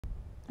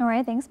All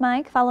right, thanks,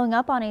 Mike. Following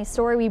up on a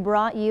story we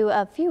brought you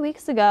a few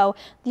weeks ago,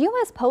 the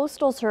U.S.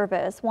 Postal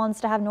Service wants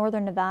to have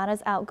Northern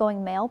Nevada's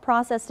outgoing mail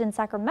processed in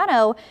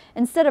Sacramento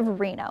instead of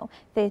Reno.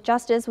 Faith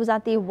Justice was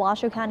at the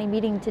Washoe County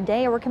meeting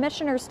today where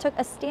commissioners took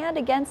a stand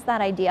against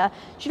that idea.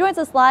 She joins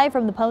us live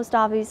from the post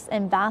office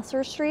in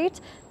Vassar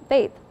Street.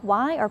 Faith,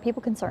 why are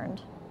people concerned?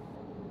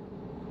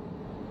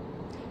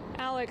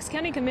 Alex,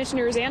 county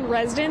commissioners and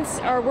residents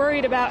are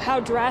worried about how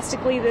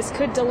drastically this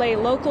could delay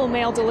local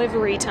mail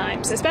delivery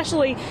times,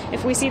 especially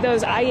if we see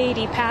those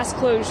I-80 pass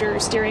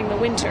closures during the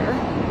winter.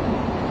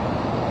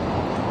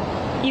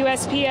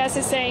 USPS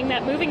is saying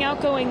that moving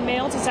outgoing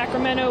mail to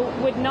Sacramento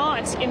would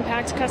not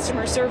impact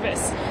customer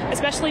service,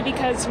 especially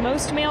because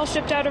most mail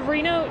shipped out of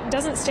Reno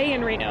doesn't stay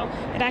in Reno.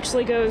 It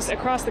actually goes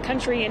across the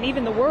country and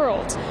even the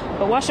world.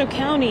 But Washoe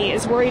County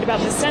is worried about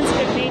the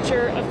sensitive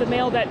nature of the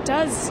mail that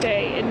does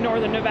stay in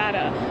Northern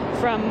Nevada,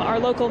 from our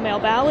local mail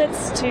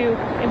ballots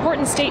to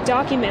important state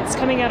documents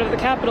coming out of the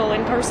Capitol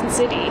in Carson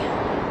City.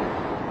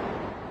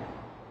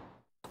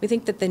 We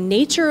think that the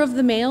nature of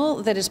the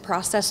mail that is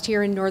processed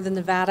here in Northern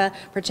Nevada,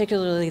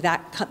 particularly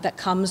that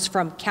comes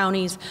from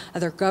counties,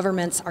 other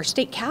governments, our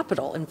state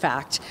capital, in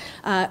fact,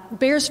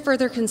 bears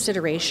further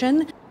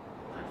consideration.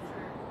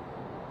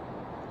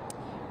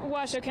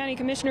 Washoe County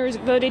commissioners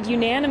voted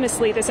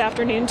unanimously this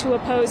afternoon to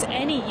oppose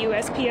any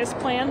USPS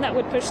plan that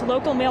would push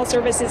local mail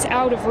services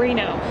out of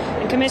Reno.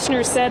 And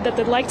commissioners said that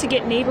they'd like to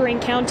get neighboring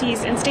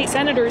counties and state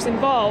senators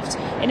involved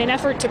in an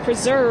effort to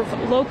preserve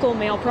local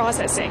mail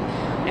processing.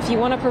 If you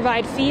want to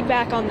provide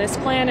feedback on this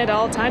plan at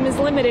all, time is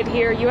limited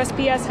here.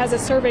 USPS has a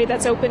survey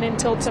that's open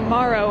until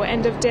tomorrow,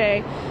 end of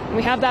day. And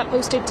we have that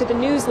posted to the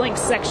news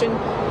links section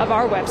of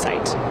our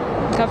website.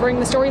 Covering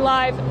the story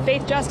live,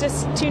 Faith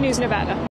Justice, 2 News Nevada.